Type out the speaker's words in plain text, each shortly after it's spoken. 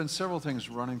been several things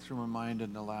running through my mind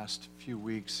in the last few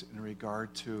weeks in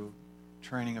regard to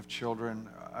training of children.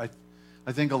 I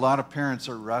think a lot of parents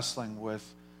are wrestling with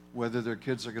whether their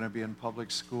kids are going to be in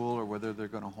public school or whether they're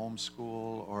going to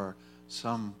homeschool or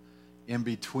some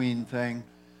in-between thing.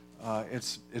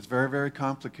 It's very, very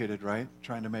complicated, right?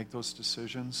 Trying to make those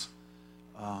decisions.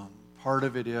 Part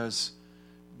of it is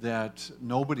that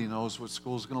nobody knows what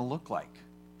school's going to look like.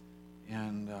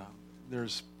 And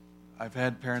I've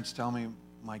had parents tell me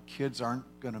my kids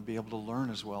aren't going to be able to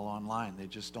learn as well online. They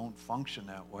just don't function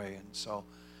that way. And so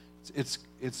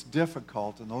it's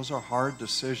difficult, and those are hard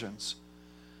decisions.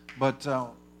 But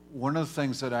one of the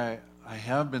things that I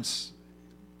have been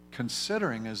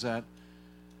considering is that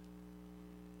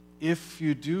if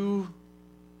you do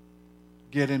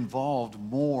get involved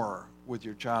more with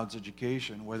your child's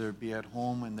education, whether it be at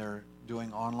home and they're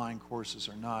doing online courses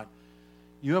or not,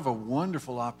 you have a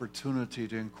wonderful opportunity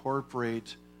to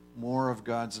incorporate more of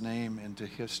God's name into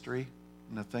history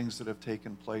and the things that have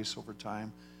taken place over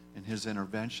time and His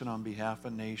intervention on behalf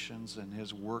of nations and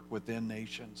His work within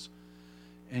nations.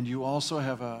 And you also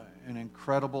have an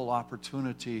incredible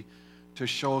opportunity to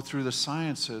show through the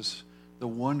sciences the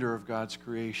wonder of God's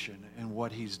creation and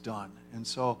what He's done. And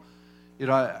so,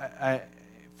 I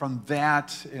from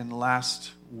that, in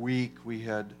last week, we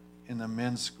had, in the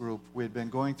men's group, we had been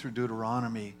going through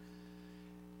Deuteronomy,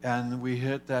 and we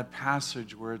hit that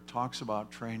passage where it talks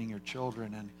about training your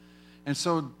children. And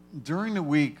so during the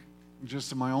week,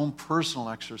 just in my own personal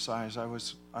exercise, I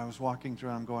was walking through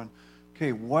and I'm going,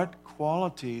 okay, what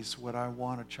qualities would I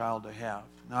want a child to have?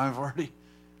 Now, I've already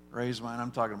raised mine. I'm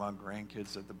talking about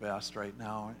grandkids at the best right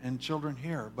now and children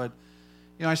here. But,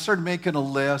 I started making a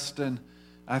list, and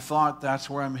I thought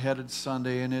that's where I'm headed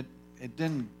Sunday, and it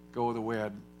didn't go the way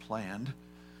I'd planned.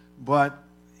 But,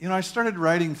 I started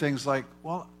writing things like,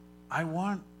 well, I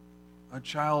want a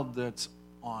child that's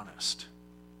honest.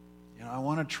 I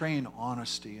want to train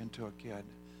honesty into a kid.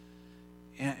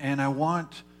 And I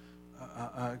want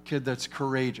a kid that's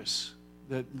courageous,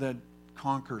 that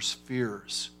conquers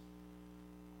fears.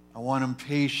 I want them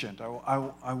patient.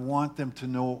 I want them to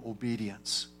know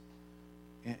obedience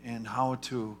and how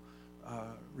to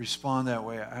respond that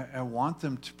way. I want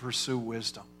them to pursue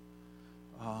wisdom.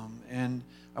 And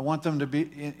I want them to be,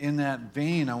 in that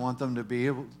vein, I want them to be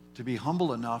able to be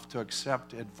humble enough to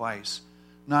accept advice,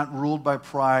 not ruled by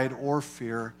pride or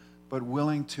fear, but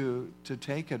willing to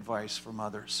take advice from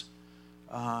others.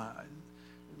 I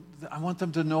want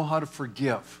them to know how to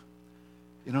forgive.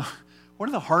 One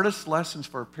of the hardest lessons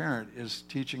for a parent is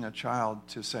teaching a child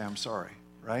to say, I'm sorry,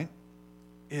 right?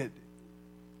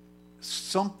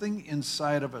 Something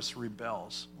inside of us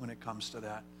rebels when it comes to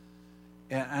that.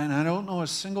 And I don't know a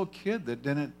single kid that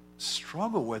didn't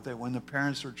struggle with it when the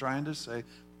parents are trying to say,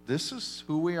 this is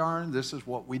who we are and this is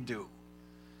what we do.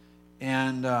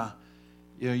 And,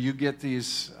 you get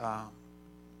these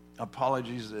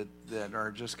apologies that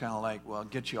are just kind of like, well,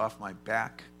 get you off my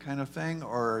back kind of thing,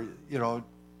 or,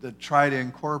 that try to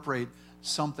incorporate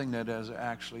something that is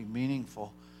actually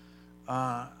meaningful.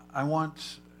 I want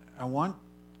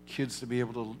kids to be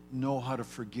able to know how to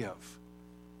forgive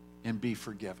and be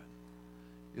forgiven,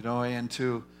 and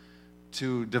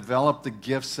to develop the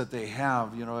gifts that they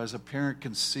have. As a parent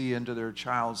can see into their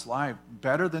child's life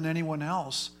better than anyone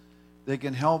else, they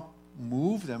can help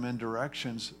move them in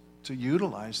directions to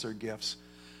utilize their gifts.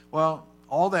 Well,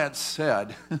 all that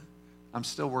said, I'm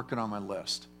still working on my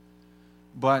list.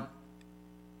 But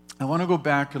I want to go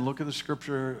back and look at the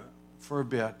scripture for a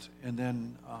bit and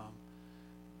then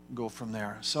go from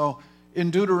there. So in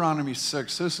Deuteronomy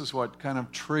 6, this is what kind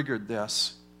of triggered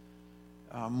this.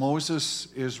 Moses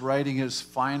is writing his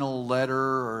final letter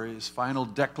or his final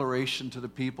declaration to the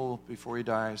people before he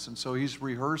dies. And so he's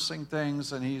rehearsing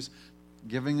things and he's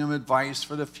giving them advice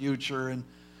for the future. And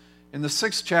in the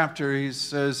 6th chapter, he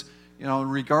says,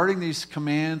 regarding these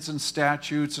commands and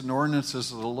statutes and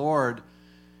ordinances of the Lord,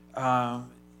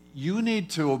 you need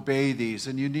to obey these,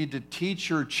 and you need to teach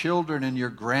your children and your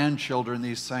grandchildren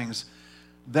these things.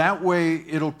 That way,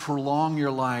 it'll prolong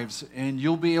your lives, and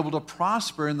you'll be able to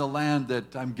prosper in the land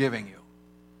that I'm giving you.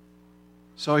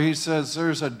 So he says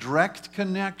there's a direct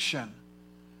connection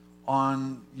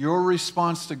on your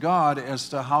response to God as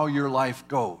to how your life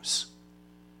goes.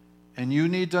 And you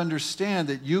need to understand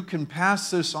that you can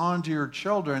pass this on to your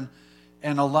children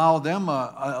and allow them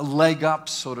a leg up,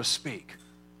 so to speak.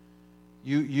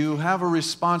 You have a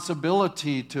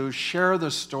responsibility to share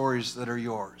the stories that are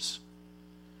yours.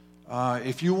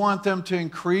 If you want them to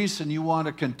increase and you want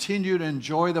to continue to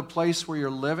enjoy the place where you're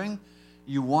living,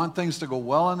 you want things to go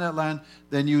well in that land,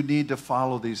 then you need to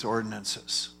follow these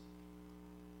ordinances.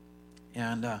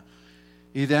 And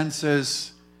he then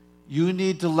says, You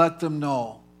need to let them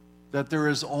know that there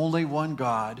is only one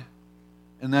God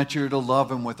and that you're to love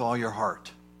him with all your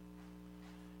heart.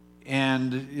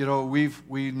 And,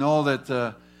 we know that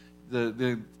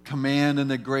the command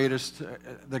and the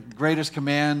greatest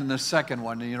command and the second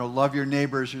one, love your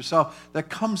neighbor as yourself, that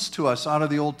comes to us out of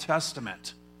the Old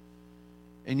Testament.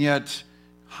 And yet,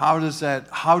 how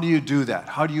do you do that?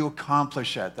 How do you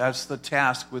accomplish that? That's the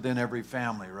task within every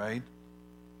family, right?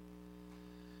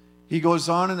 He goes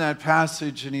on in that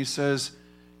passage and he says,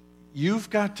 you've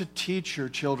got to teach your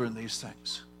children these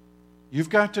things. You've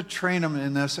got to train them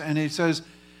in this. And he says,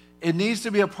 it needs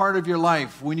to be a part of your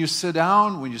life. When you sit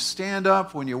down, when you stand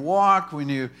up, when you walk, when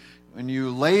you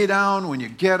lay down, when you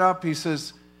get up, he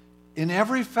says, in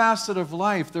every facet of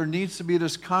life, there needs to be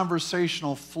this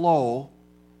conversational flow,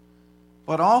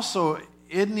 but also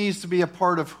it needs to be a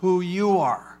part of who you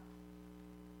are.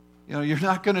 You're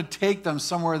not going to take them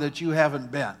somewhere that you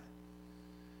haven't been.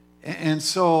 And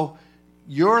so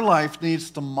your life needs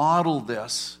to model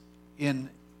this in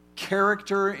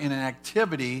character, in an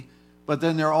activity, but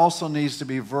then there also needs to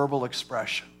be verbal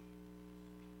expression.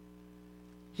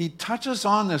 He touches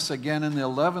on this again in the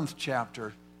 11th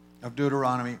chapter of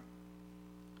Deuteronomy.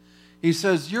 He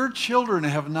says, your children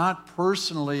have not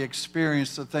personally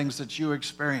experienced the things that you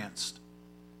experienced,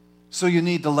 so you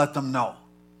need to let them know.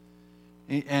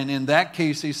 And in that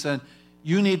case, he said,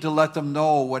 you need to let them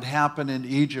know what happened in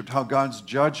Egypt, how God's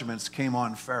judgments came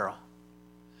on Pharaoh.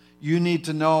 You need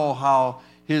to know how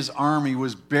his army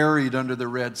was buried under the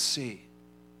Red Sea.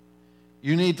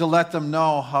 You need to let them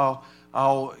know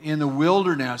how in the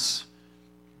wilderness,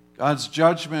 God's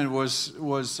judgment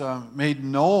was made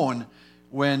known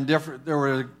when there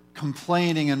were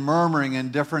complaining and murmuring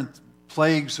and different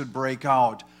plagues would break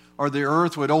out, or the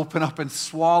earth would open up and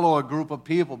swallow a group of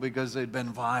people because they'd been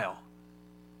vile.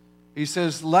 He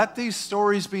says, let these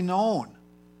stories be known.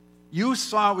 You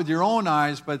saw it with your own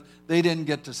eyes, but they didn't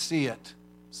get to see it,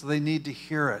 so they need to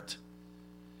hear it.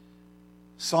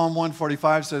 Psalm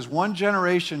 145 says, one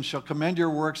generation shall commend your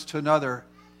works to another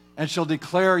and shall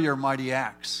declare your mighty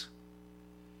acts.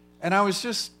 And I was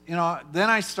just, then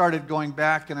I started going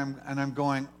back and I'm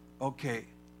going, okay,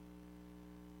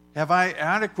 have I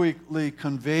adequately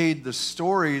conveyed the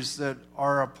stories that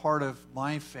are a part of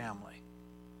my family?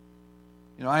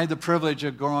 I had the privilege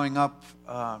of growing up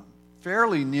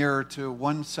fairly near to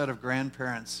one set of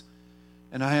grandparents,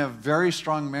 and I have very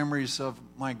strong memories of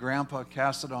my grandpa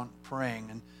Cassadon praying.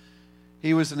 And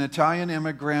he was an Italian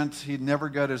immigrant. He'd never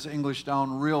got his English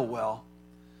down real well,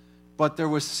 but there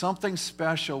was something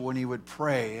special when he would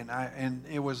pray.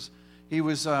 He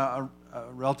was a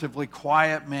relatively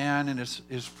quiet man, and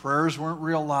his prayers weren't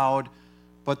real loud,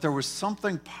 but there was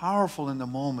something powerful in the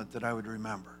moment that I would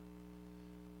remember.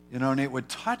 And it would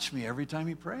touch me every time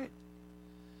he prayed.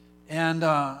 And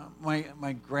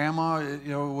my grandma,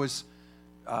 was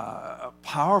a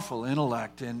powerful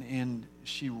intellect, and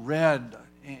she read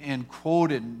and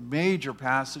quoted major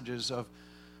passages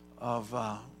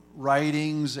of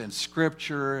writings and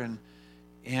scripture, and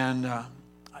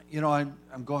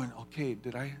I'm going, okay,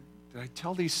 did I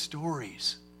tell these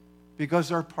stories? Because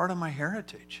they're part of my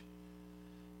heritage.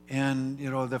 And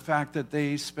the fact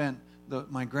that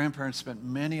my grandparents spent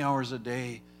many hours a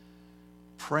day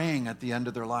praying at the end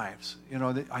of their lives.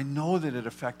 I know that it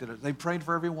affected us. They prayed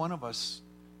for every one of us,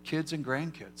 kids and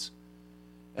grandkids.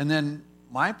 And then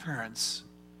my parents,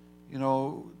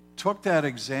 took that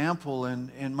example,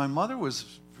 and my mother was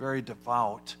very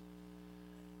devout.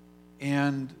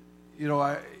 And,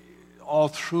 all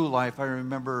through life, I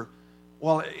remember,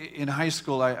 in high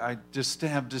school, I just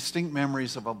have distinct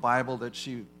memories of a Bible that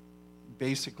she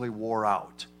basically wore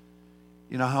out.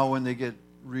 How when they get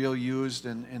real used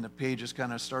and the pages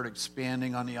kind of start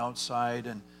expanding on the outside,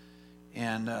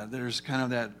 and there's kind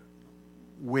of that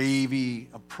wavy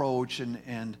approach,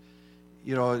 and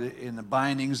the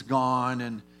binding's gone,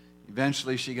 and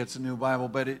eventually she gets a new Bible.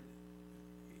 But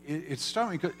it struck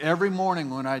me because every morning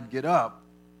when I'd get up,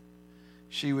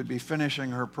 she would be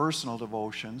finishing her personal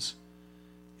devotions,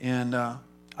 and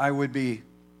I would be,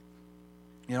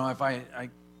 if I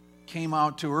came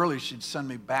out too early, she'd send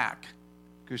me back,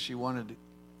 because she wanted,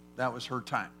 that was her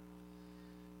time.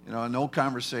 No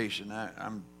conversation.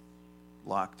 I'm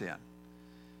locked in.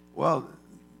 Well,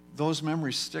 those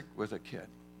memories stick with a kid.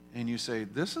 And you say,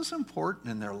 this is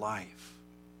important in their life.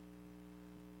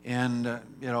 And,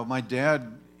 my dad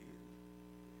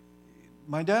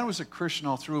was a Christian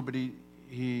all through, but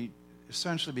he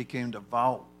essentially became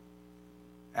devout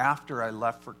after I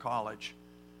left for college.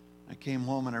 I came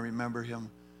home and I remember him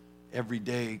every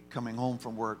day coming home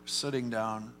from work, sitting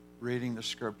down, reading the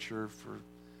scripture for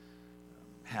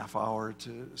half hour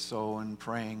to so and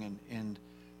praying, and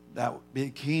that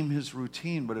became his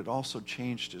routine, but it also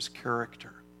changed his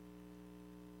character.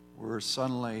 Where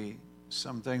suddenly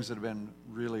some things that have been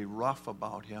really rough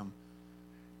about him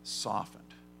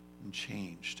softened and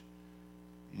changed.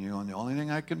 And the only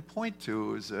thing I can point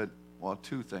to is that, well,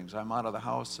 two things. I'm out of the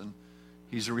house and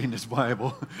he's reading his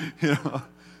Bible,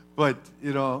 But,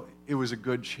 it was a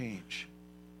good change.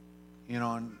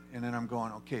 And then I'm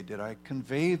going, okay, did I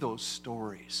convey those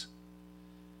stories?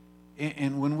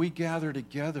 And when we gather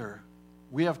together,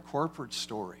 we have corporate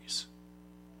stories.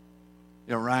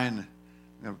 Ryan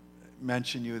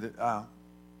mentioned you that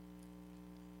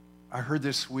I heard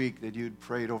this week that you'd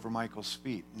prayed over Michael's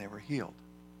feet and they were healed.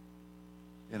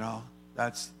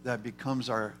 That becomes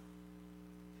our,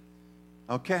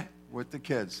 okay, with the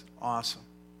kids, awesome.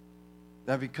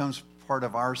 That becomes part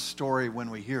of our story when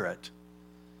we hear it.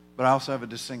 But I also have a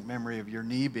distinct memory of your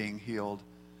knee being healed,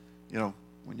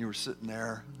 when you were sitting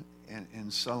there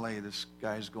and suddenly this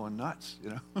guy's going nuts,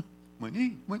 my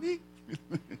knee.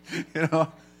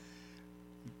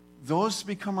 Those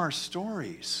become our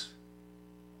stories.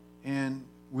 And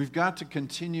we've got to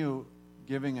continue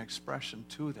giving expression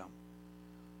to them.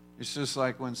 It's just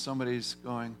like when somebody's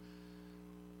going,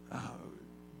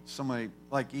 somebody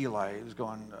like Eli is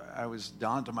going, I was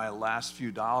down to my last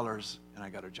few dollars and I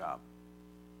got a job.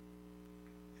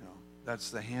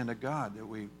 That's the hand of God that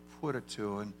we put it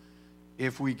to. And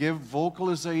if we give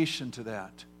vocalization to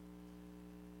that,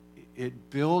 it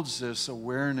builds this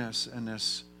awareness and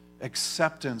this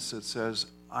acceptance that says,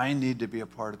 I need to be a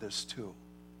part of this too.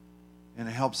 And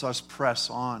it helps us press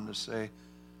on to say,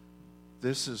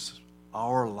 this is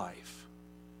our life.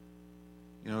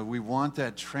 We want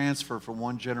that transfer from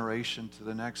one generation to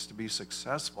the next to be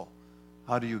successful.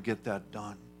 How do you get that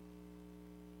done?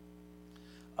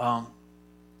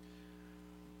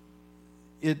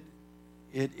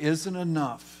 It isn't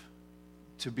enough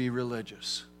to be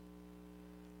religious.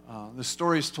 The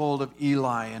story is told of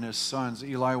Eli and his sons.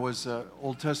 Eli was an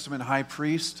Old Testament high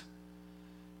priest,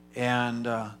 and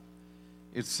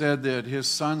it said that his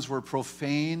sons were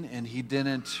profane and he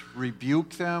didn't rebuke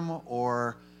them,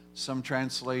 or some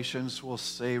translations will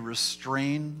say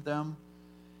restrain them.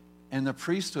 And the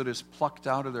priesthood is plucked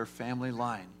out of their family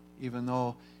line, even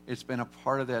though it's been a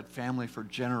part of that family for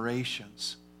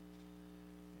generations.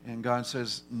 And God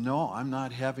says, no, I'm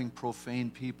not having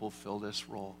profane people fill this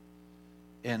role.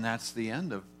 And that's the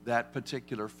end of that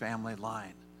particular family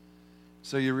line.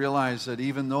 So you realize that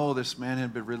even though this man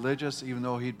had been religious, even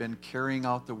though he'd been carrying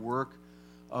out the work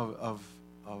of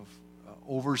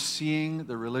overseeing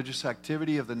the religious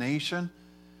activity of the nation,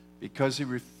 because he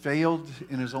failed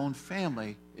in his own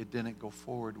family, it didn't go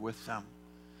forward with them.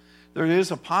 There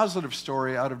is a positive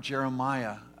story out of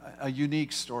Jeremiah, a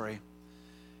unique story.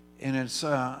 And it's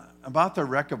about the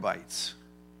Rechabites.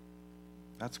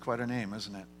 That's quite a name,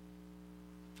 isn't it?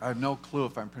 I have no clue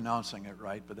if I'm pronouncing it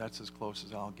right, but that's as close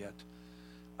as I'll get.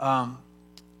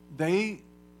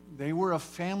 They were a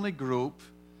family group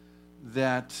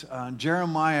that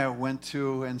Jeremiah went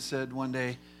to and said one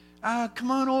day, come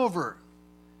on over.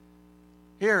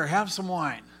 Here, have some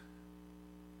wine.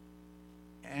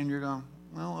 And you're going,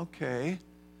 well, okay.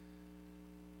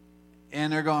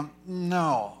 And they're going,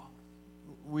 no.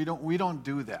 We don't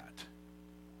do that.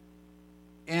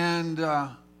 And,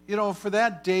 for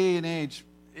that day and age,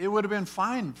 it would have been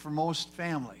fine for most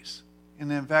families.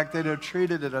 And in fact, they'd have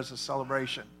treated it as a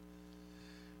celebration.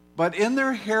 But in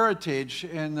their heritage,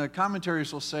 and the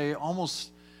commentaries will say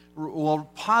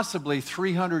possibly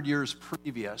 300 years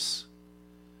previous,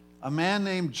 a man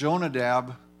named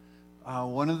Jonadab,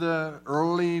 one of the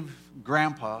early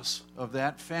grandpas of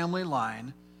that family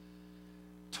line,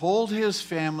 told his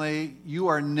family, you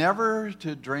are never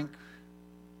to drink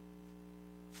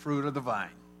fruit of the vine.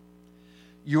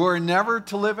 You are never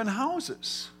to live in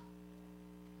houses.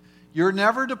 You're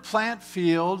never to plant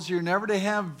fields. You're never to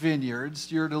have vineyards.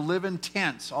 You're to live in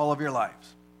tents all of your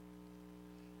lives.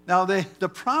 Now, the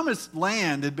promised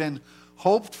land had been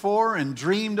hoped for and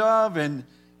dreamed of, and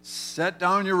set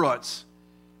down your roots.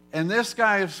 And this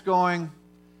guy is going,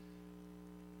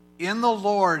 in the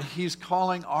Lord, he's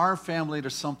calling our family to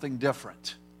something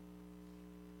different.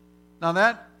 Now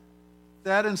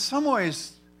that in some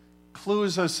ways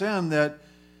clues us in that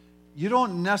you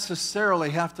don't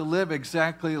necessarily have to live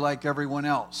exactly like everyone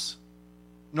else,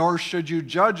 nor should you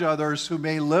judge others who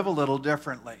may live a little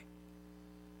differently.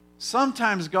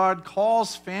 Sometimes God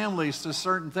calls families to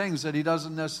certain things that he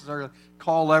doesn't necessarily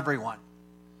call everyone.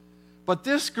 But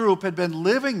this group had been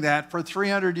living that for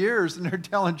 300 years, and they're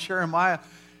telling Jeremiah,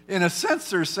 in a sense,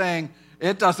 they're saying,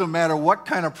 it doesn't matter what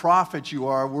kind of prophet you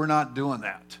are, we're not doing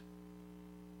that.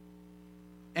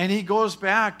 And he goes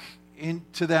back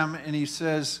into them and he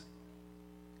says,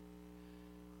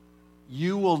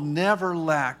 you will never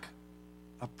lack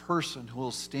a person who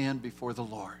will stand before the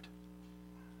Lord.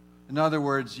 In other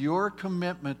words, your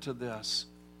commitment to this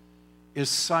is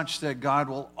such that God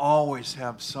will always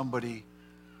have somebody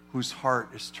whose heart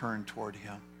is turned toward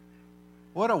him.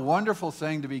 What a wonderful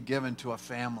thing to be given to a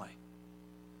family.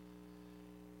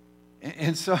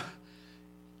 And so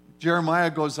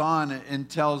Jeremiah goes on and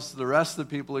tells the rest of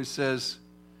the people, he says,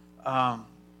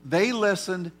 they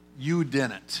listened, you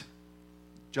didn't.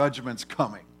 Judgment's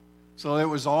coming. So it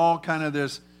was all kind of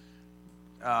this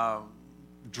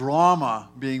drama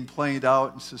being played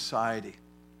out in society.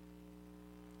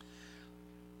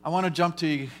 I want to jump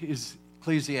to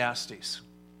Ecclesiastes.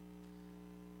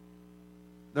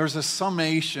 There's a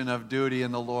summation of duty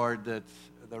in the Lord that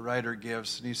the writer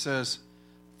gives. And he says,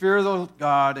 fear the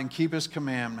God and keep his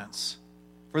commandments.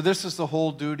 For this is the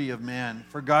whole duty of man.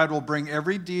 For God will bring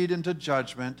every deed into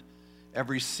judgment,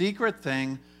 every secret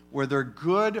thing, whether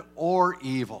good or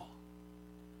evil.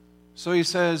 So he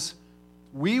says,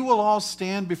 we will all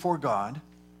stand before God.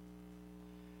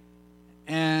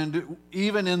 And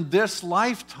even in this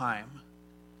lifetime,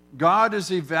 God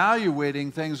is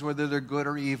evaluating things whether they're good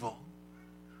or evil.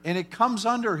 And it comes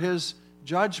under his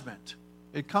judgment.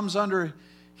 It comes under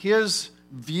his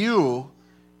view,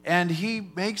 and he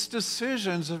makes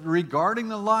decisions regarding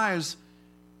the lives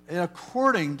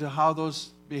according to how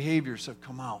those behaviors have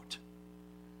come out.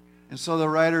 And so the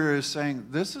writer is saying,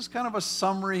 this is kind of a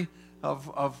summary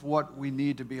of what we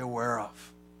need to be aware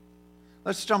of.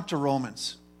 Let's jump to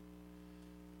Romans.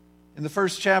 In the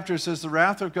first chapter, it says, the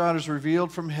wrath of God is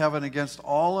revealed from heaven against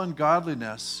all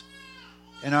ungodliness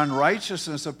and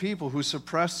unrighteousness of people who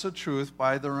suppress the truth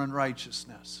by their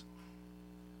unrighteousness.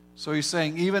 So he's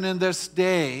saying, even in this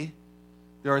day,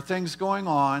 there are things going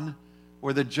on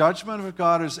where the judgment of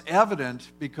God is evident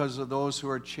because of those who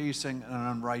are chasing an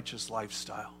unrighteous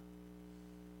lifestyle.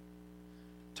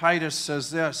 Titus says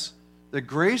this, the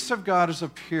grace of God has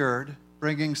appeared,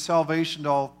 bringing salvation to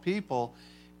all people.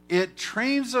 It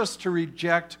trains us to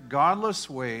reject godless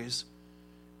ways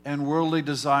and worldly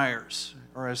desires,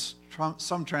 or as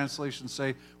some translations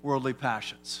say, worldly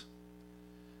passions.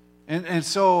 And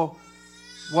so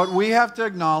what we have to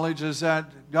acknowledge is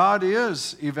that God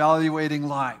is evaluating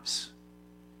lives.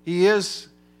 He is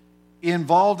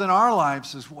involved in our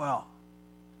lives as well.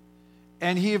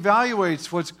 And he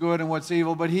evaluates what's good and what's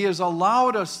evil, but he has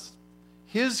allowed us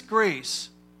his grace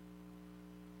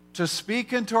to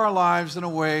speak into our lives in a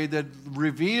way that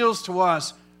reveals to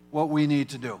us what we need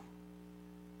to do.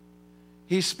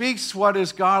 He speaks what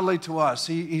is godly to us.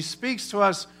 He speaks to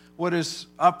us what is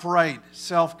upright,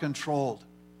 self-controlled.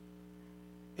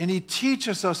 And he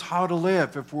teaches us how to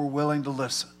live if we're willing to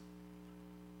listen.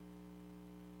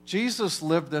 Jesus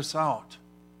lived this out.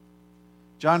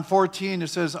 John 14, it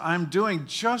says, I'm doing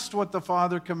just what the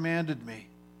Father commanded me,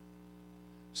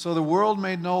 so the world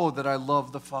may know that I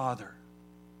love the Father.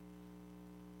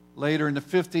 Later in the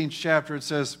 15th chapter, it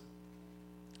says,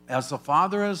 as the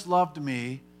Father has loved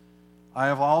me, I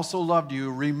have also loved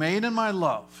you. Remain in my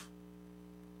love.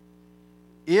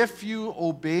 If you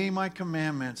obey my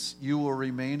commandments, you will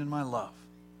remain in my love,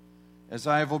 as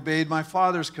I have obeyed my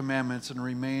Father's commandments and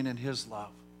remain in his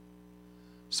love.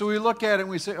 So we look at it and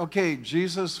we say, okay,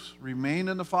 Jesus remained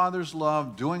in the Father's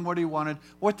love, doing what he wanted.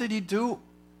 What did he do?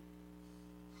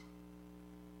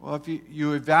 Well, if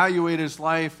you evaluate his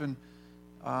life, and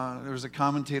there was a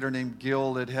commentator named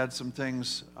Gill that had some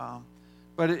things,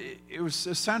 but it was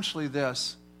essentially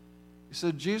this. He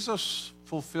said, Jesus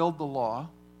fulfilled the law.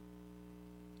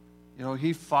 You know,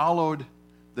 he followed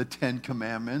the 10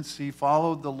 Commandments. He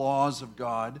followed the laws of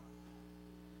God.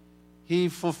 He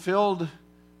fulfilled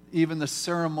even the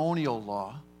ceremonial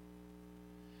law.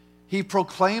 He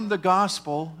proclaimed the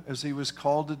gospel as he was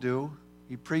called to do.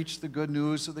 He preached the good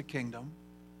news of the kingdom.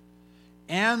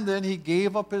 And then he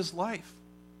gave up his life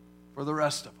for the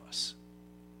rest of us.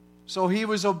 So he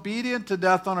was obedient to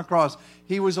death on a cross.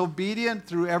 He was obedient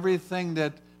through everything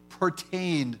that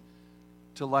pertained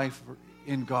to life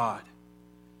in God.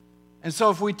 And so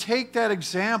if we take that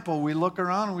example, we look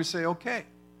around and we say, okay,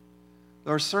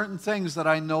 there are certain things that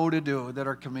I know to do that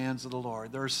are commands of the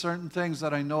Lord. There are certain things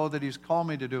that I know that he's called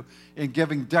me to do in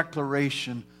giving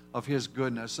declaration of his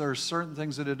goodness. There are certain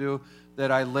things that I do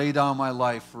that I lay down my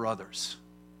life for others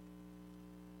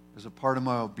as a part of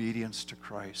my obedience to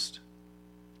Christ.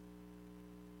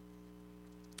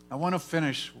 I want to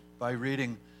finish by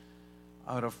reading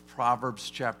out of Proverbs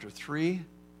chapter 3.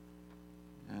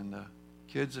 And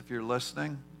kids, if you're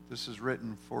listening, this is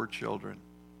written for children.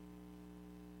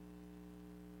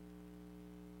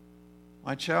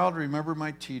 My child, remember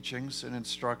my teachings and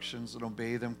instructions and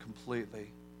obey them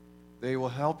completely. They will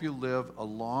help you live a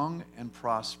long and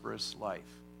prosperous life.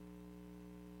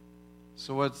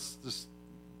 So what's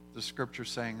the scripture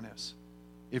saying this?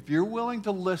 If you're willing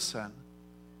to listen,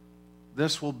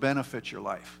 this will benefit your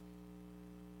life.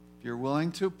 If you're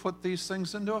willing to put these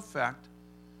things into effect,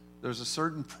 there's a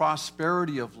certain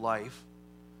prosperity of life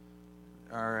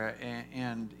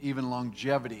and even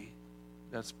longevity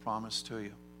that's promised to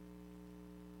you.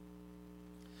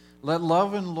 Let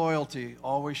love and loyalty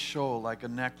always show like a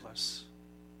necklace.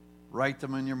 Write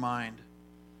them in your mind.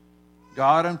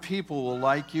 God and people will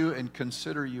like you and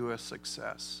consider you a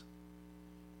success.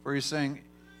 For he's saying,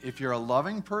 if you're a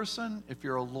loving person, if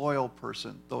you're a loyal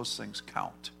person, those things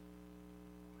count.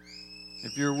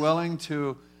 If you're willing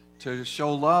to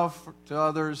show love to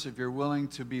others, if you're willing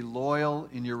to be loyal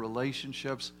in your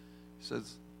relationships, he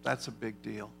says, that's a big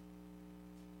deal.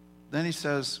 Then he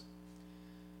says,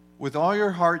 with all your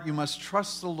heart you must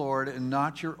trust the Lord and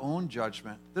not your own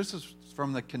judgment. This is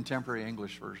from the Contemporary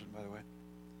English Version, by the way.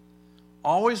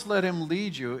 Always let him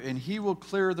lead you, and he will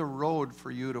clear the road for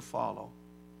you to follow.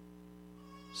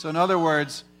 So in other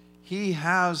words, he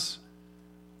has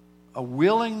a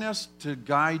willingness to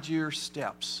guide your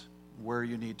steps where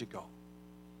you need to go.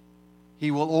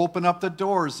 He will open up the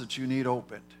doors that you need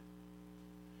opened.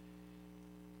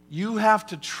 You have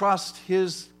to trust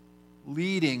his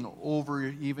leading over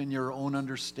even your own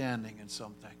understanding in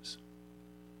some things.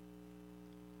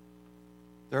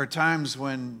 There are times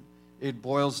when it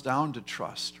boils down to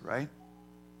trust, right?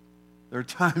 There are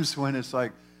times when it's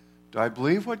like, do I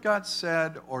believe what God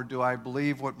said, or do I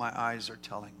believe what my eyes are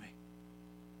telling me?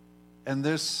 And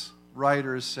this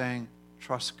writer is saying,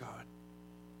 trust God.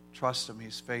 Trust him,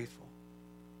 he's faithful.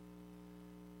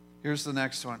 Here's the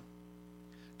next one.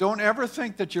 Don't ever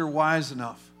think that you're wise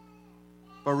enough,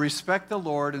 but respect the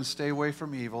Lord and stay away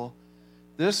from evil.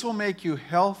 This will make you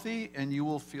healthy and you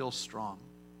will feel strong.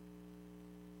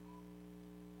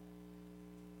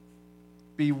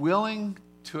 Be willing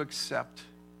to accept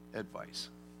advice.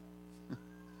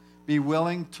 Be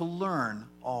willing to learn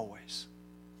always.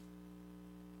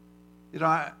 You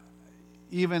know,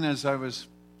 even as I was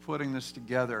putting this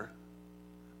together,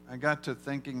 I got to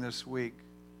thinking this week,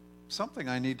 something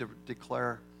I need to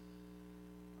declare.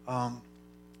 And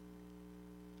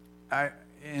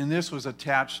this was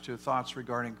attached to thoughts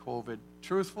regarding COVID.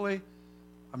 Truthfully,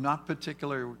 I'm not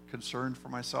particularly concerned for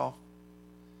myself.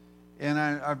 And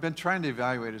I've been trying to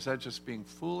evaluate, is that just being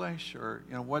foolish, or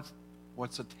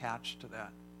what's attached to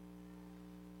that?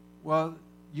 Well,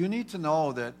 you need to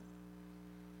know that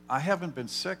I haven't been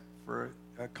sick for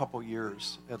a couple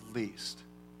years at least.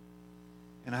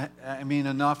 And I mean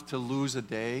enough to lose a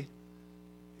day.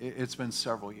 It's been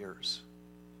several years.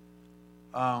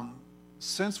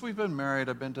 Since we've been married,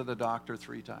 I've been to the doctor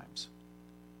 3 times.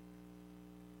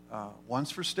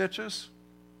 Once for stitches,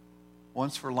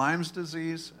 once for Lyme's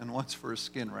disease, and once for a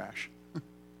skin rash.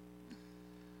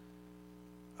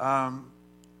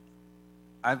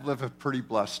 I've lived a pretty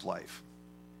blessed life.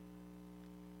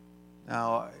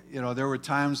 Now, there were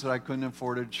times that I couldn't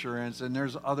afford insurance, and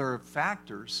there's other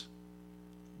factors.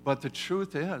 But the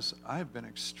truth is, I've been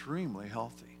extremely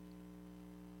healthy.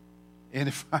 And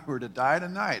if I were to die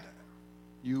tonight,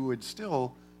 you would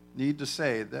still need to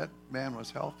say that man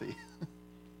was healthy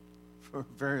for a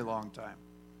very long time.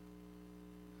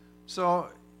 So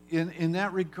in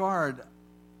that regard,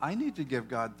 I need to give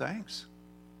God thanks.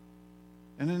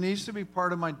 And it needs to be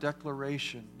part of my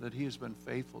declaration that he has been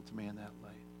faithful to me in that way.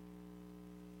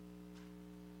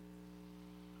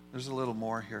 There's a little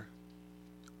more here.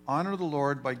 Honor the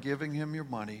Lord by giving him your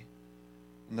money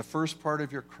and the first part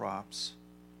of your crops.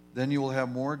 Then you will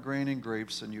have more grain and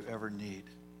grapes than you ever need.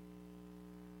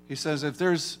 He says,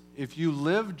 if you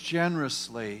live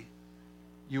generously,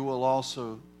 you will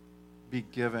also be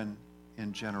given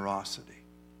in generosity.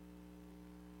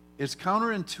 It's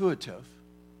counterintuitive,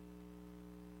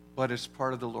 but it's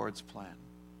part of the Lord's plan.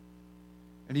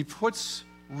 And he puts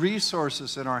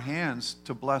resources in our hands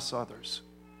to bless others.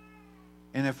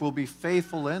 And if we'll be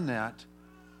faithful in that,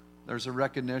 there's a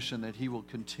recognition that he will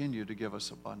continue to give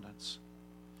us abundance.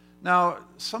 Now,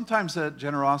 sometimes that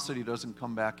generosity doesn't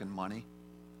come back in money.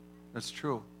 That's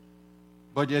true.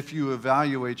 But if you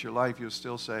evaluate your life, you'll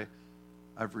still say,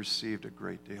 I've received a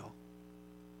great deal.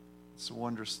 It's a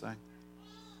wondrous thing.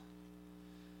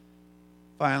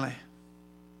 Finally,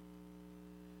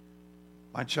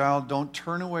 my child, don't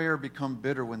turn away or become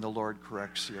bitter when the Lord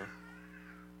corrects you.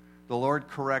 The Lord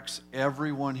corrects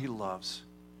everyone he loves,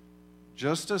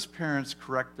 just as parents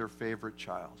correct their favorite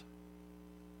child.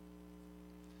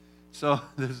 So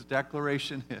this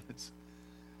declaration is,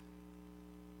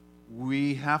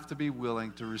 we have to be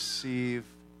willing to receive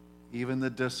even the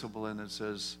discipline that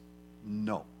says,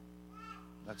 no,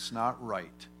 that's not right.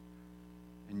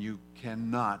 And you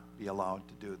cannot be allowed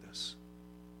to do this.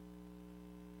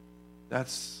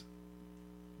 That's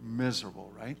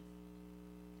miserable, right?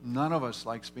 None of us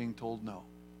likes being told no.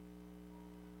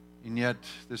 And yet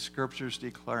the Scripture's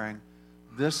declaring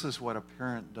this is what a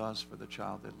parent does for the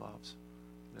child they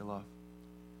love.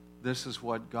 This is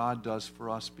what God does for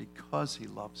us because He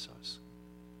loves us.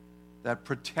 That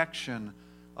protection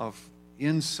of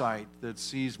insight that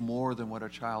sees more than what a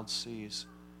child sees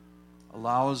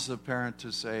allows the parent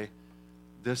to say,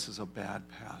 this is a bad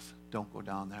path. Don't go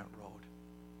down that road.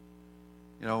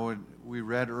 You know, we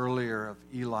read earlier of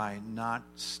Eli not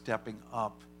stepping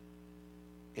up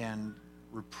and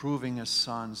reproving his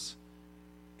sons,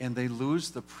 and they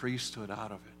lose the priesthood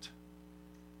out of it.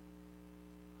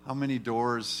 How many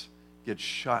doors get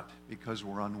shut because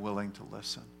we're unwilling to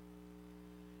listen?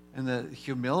 And the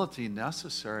humility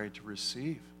necessary to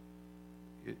receive,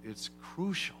 it's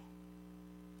crucial.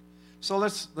 So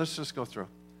let's just go through.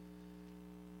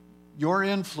 Your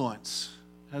influence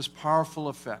has powerful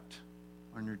effect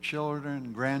on your children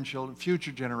and grandchildren,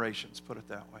 future generations, put it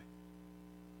that way.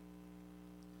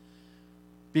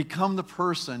 Become the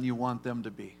person you want them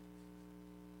to be.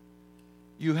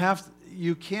 You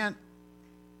can't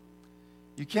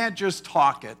just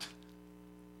talk it,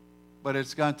 but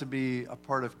it's got to be a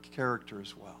part of character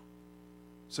as well.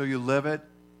 So you live it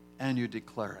and you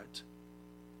declare it,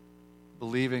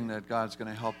 believing that God's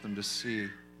going to help them to see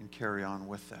and carry on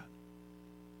with that.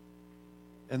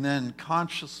 And then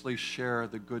consciously share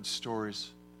the good stories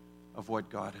of what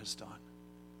God has done.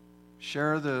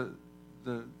 Share the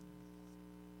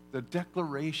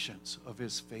declarations of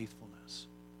His faithfulness.